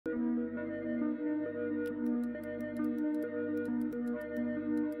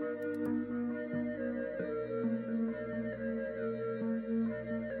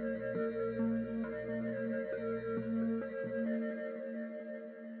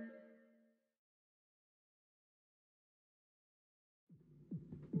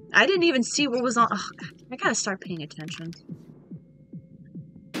I didn't even see what was on. Ugh, I gotta start paying attention.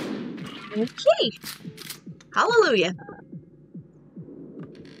 Okay. Hallelujah.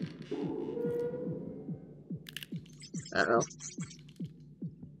 Uh-oh.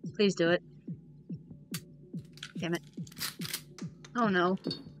 Please do it. Damn it. Oh no.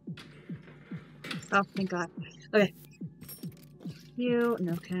 Oh, thank God. Okay. You.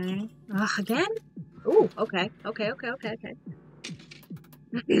 Okay. Ugh, again? Ooh, okay. Okay.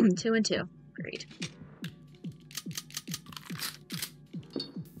 2 and 2. Great.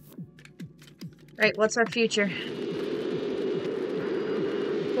 Right, what's our future?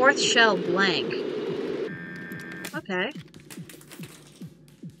 4th shell blank. Okay.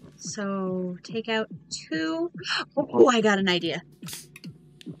 So, take out 2. Oh, I got an idea.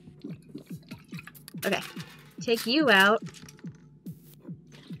 Okay. Take you out.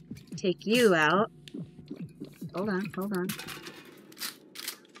 Take you out. Hold on.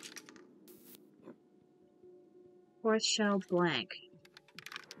 4th shell blank.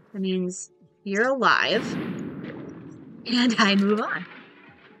 That means you're alive. And I move on.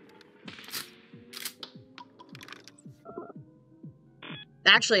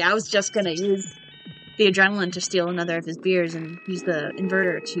 Actually, I was just gonna use the adrenaline to steal another of his beers and use the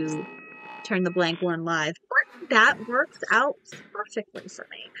inverter to turn the blank one live. But that works out perfectly for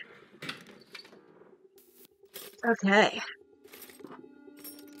me. Okay.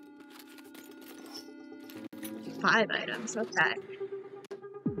 5 items, okay.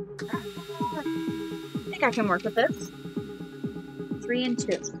 I think I can work with this. 3 and 2.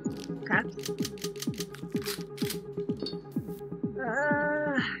 Okay.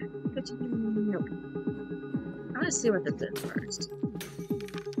 Nope. I'm gonna see what this is first.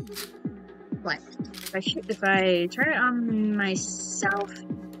 Blank. If I turn it on myself,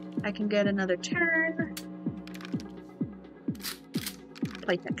 I can get another turn.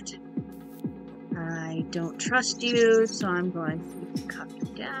 Perfect. I don't trust you, so I'm going to cut you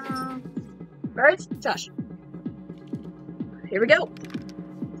down. Alright, Josh. Here we go.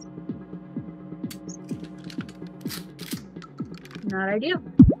 Not ideal.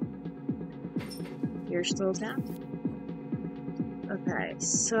 You're still down. Okay,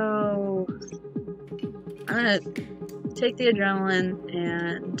 so I'm gonna take the adrenaline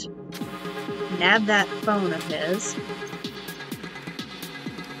and nab that phone of his.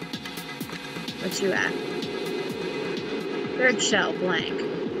 What you at? 3rd shell blank.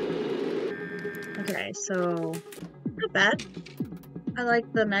 Okay, so not bad. I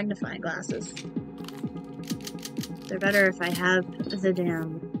like the magnifying glasses. They're better if I have the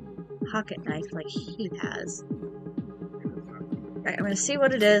damn pocket knife like he has. Alright, I'm gonna see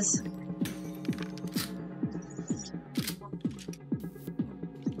what it is.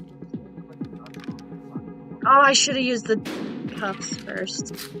 Oh, I should have used the cuffs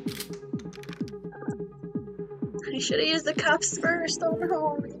first. I should have used the cuffs first. Oh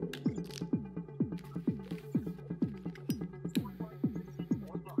no.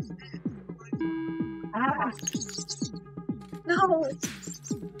 Ah. No.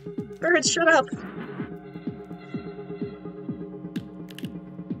 Bird, shut up.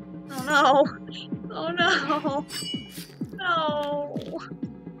 Oh no. Oh no. No.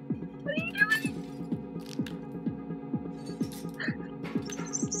 What are you doing?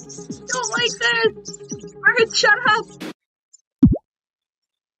 Don't like this. Bird, shut up.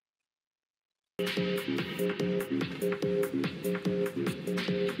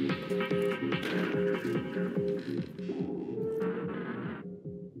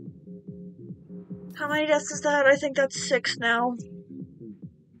 How many deaths is that? I think that's 6 now.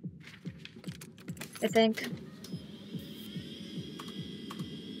 I think.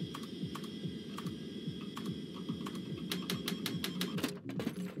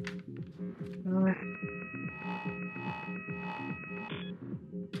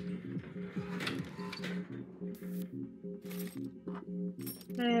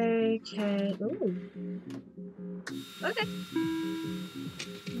 Okay. Ooh. Okay.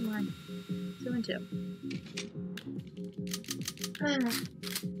 Come on. 2 and 2.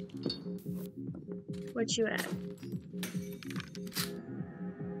 What you at?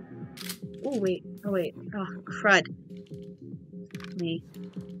 Oh wait. Oh wait. Oh crud. Me.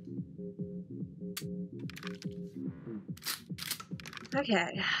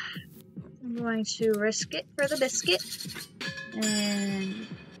 Okay. I'm going to risk it for the biscuit. And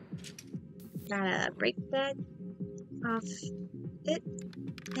gotta break that off it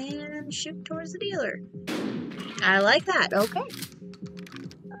and shoot towards the dealer. I like that. Okay.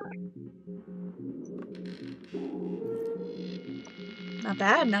 Not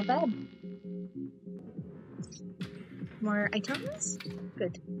bad, not bad. more items?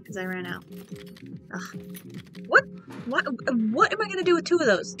 Good, because I ran out. Ugh. What? What am I gonna do with 2 of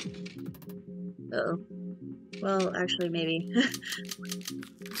those? Uh-oh. Well, actually, maybe.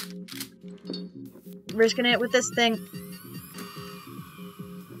 Risking it with this thing.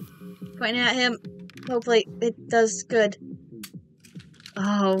 Pointing at him. Hopefully, it does good.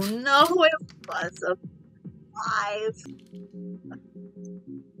 Oh no, it was a 5.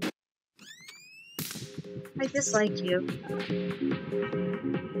 I dislike you.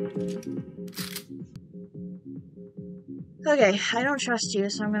 Okay, I don't trust you,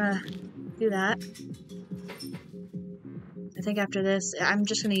 so I'm gonna do that. I think after this, I'm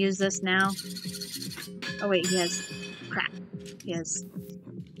just gonna use this now. Oh wait, he has... crap. He has...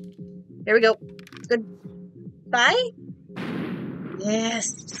 Here we go. Goodbye?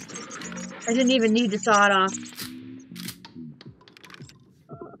 Yes! I didn't even need to saw it off.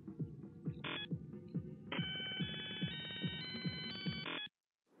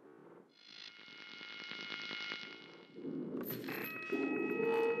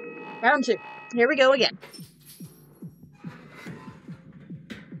 Round 2. Here we go again.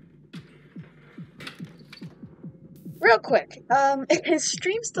 Real quick, is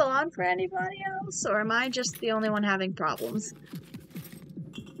stream still on for anybody else, or am I just the only one having problems?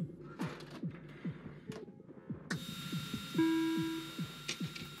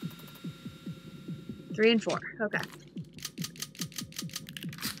 Three and 4. Okay.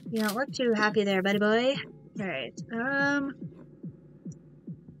 You don't look too happy there, buddy boy. Alright,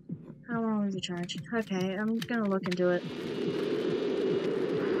 how long was the charge? Okay, I'm gonna look into it.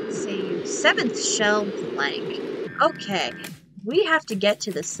 Save. 7th shell blank. Okay, we have to get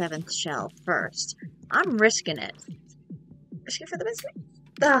to the 7th shell first. I'm risking it. Risk it for the biscuit?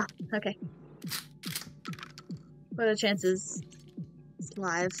 Ah, okay. What are the chances it's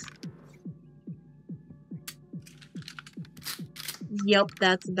live? Yep,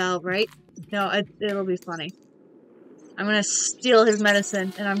 that's about right. No, it'll be funny. I'm gonna steal his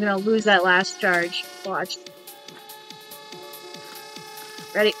medicine, and I'm gonna lose that last charge. Watch.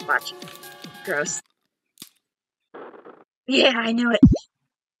 Ready? Watch. Gross. Yeah, I knew it!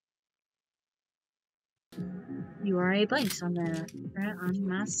 You are a blank, so I'm gonna turn it on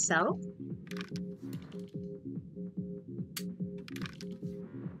myself.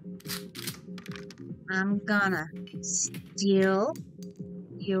 I'm gonna steal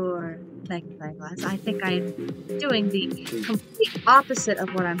your magnifying glass. I think I'm doing the complete opposite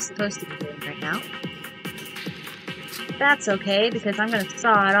of what I'm supposed to be doing right now. That's okay, because I'm gonna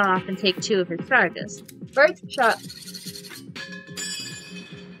saw it off and take 2 of his charges. First shot.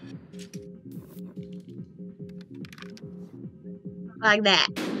 Like that.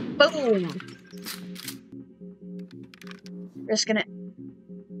 Boom! Risking it.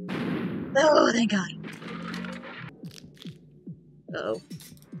 Oh, thank God. Uh-oh.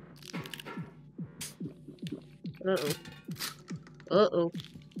 Uh-oh. Uh-oh.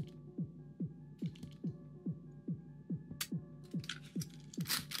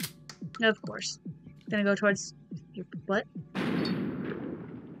 Of course. Gonna go towards your butt.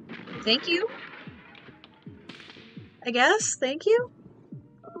 Thank you. I guess. Thank you.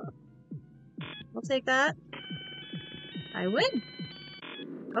 I'll take that. I win.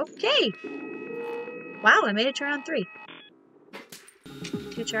 Okay. Wow, I made it to round 3.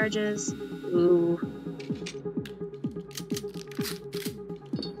 2 charges. Ooh.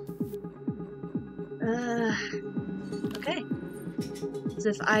 Okay. So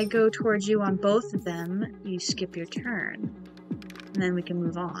if I go towards you on both of them, you skip your turn. And then we can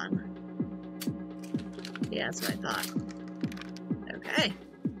move on. Yeah, that's what I thought. Okay.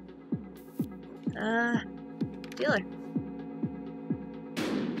 Dealer.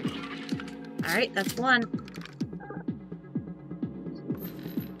 Alright, that's 1.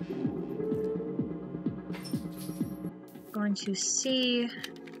 Going to see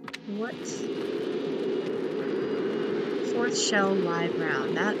what 4th shell live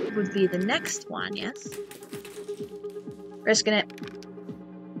round. That would be the next one, yes? Risking it.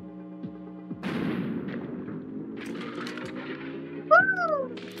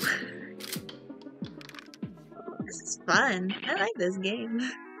 Woo! This is fun. I like this game.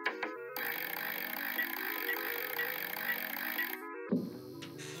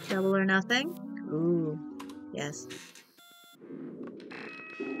 Double or nothing? Ooh, yes.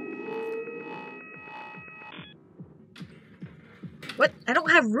 What? I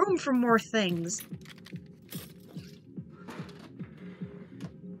don't have room for more things.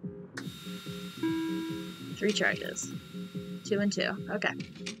 Three charges. 2 and 2. Okay.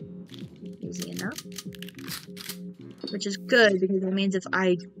 Easy enough. which is good because it means if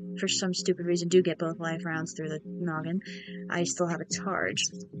I, for some stupid reason, do get both life rounds through the noggin, I still have a charge.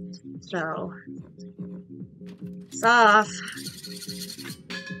 So, it's off.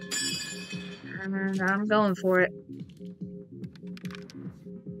 And I'm going for it.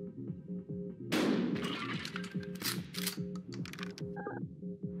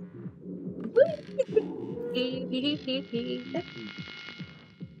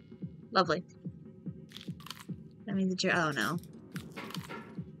 Lovely. That means that you're. Oh no.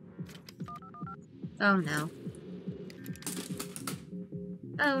 Oh no.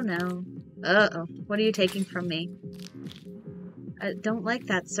 Oh no. Uh-oh. What are you taking from me? I don't like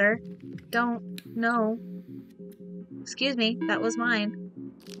that, sir. Don't. No. Excuse me. That was mine.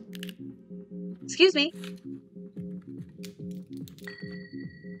 Excuse me.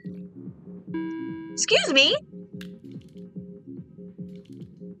 Excuse me?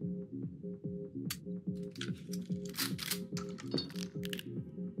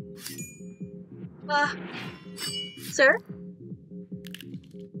 Sir?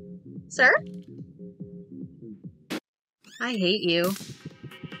 Sir? I hate you.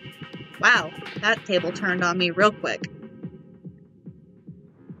 Wow, that table turned on me real quick.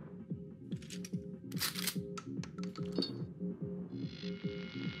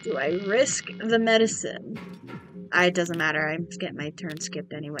 Do I risk the medicine? It doesn't matter, I'm getting my turn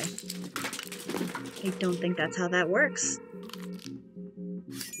skipped anyway. I don't think that's how that works.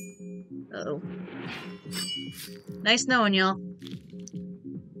 Uh-oh. Nice knowing y'all.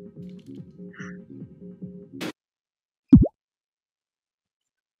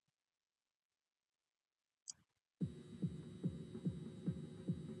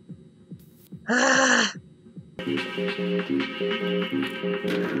 Ah!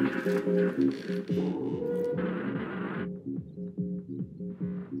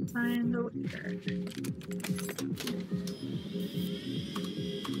 Find the leader.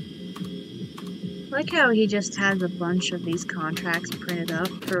 I like how he just has a bunch of these contracts printed up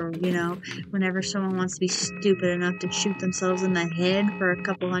for, you know, whenever someone wants to be stupid enough to shoot themselves in the head for a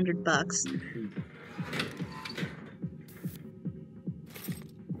couple $100.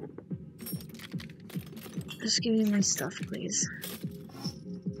 Just give me my stuff, please.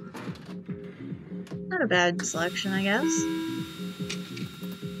 Not a bad selection, I guess.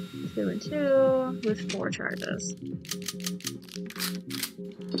 2 and 2 with 4 charges.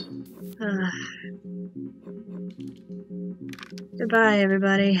 Goodbye,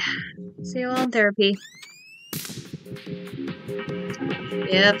 everybody. See you all in therapy.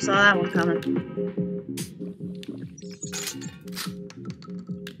 Yep, saw that one coming.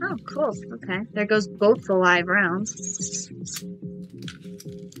 Oh, cool. Okay. There goes both the live rounds.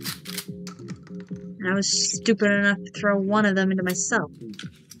 And I was stupid enough to throw one of them into myself.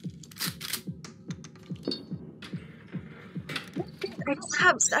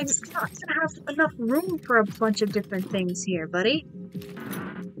 I'm not gonna have enough room for a bunch of different things here, buddy.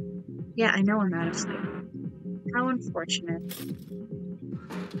 Yeah, I know I'm out of space. How unfortunate.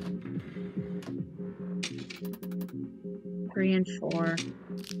 Three and 4.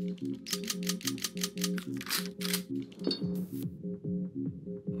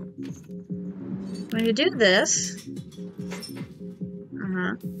 When you do this,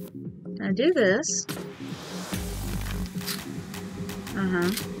 I do this.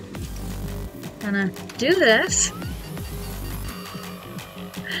 Gonna do this.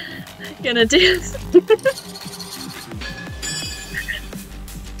 Gonna do this.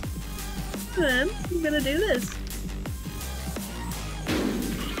 Then I'm gonna do this.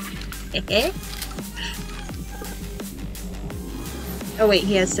 Oh wait,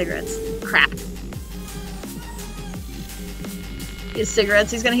 he has cigarettes. Crap. He has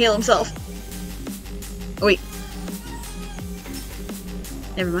cigarettes, he's gonna heal himself. Oh wait.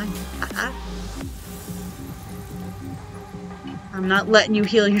 Never mind. I'm not letting you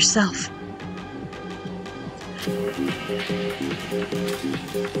heal yourself.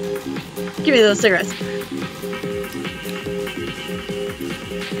 Give me those cigarettes.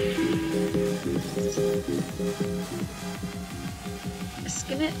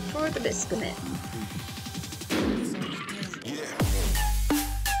 Risking it for the biscuit.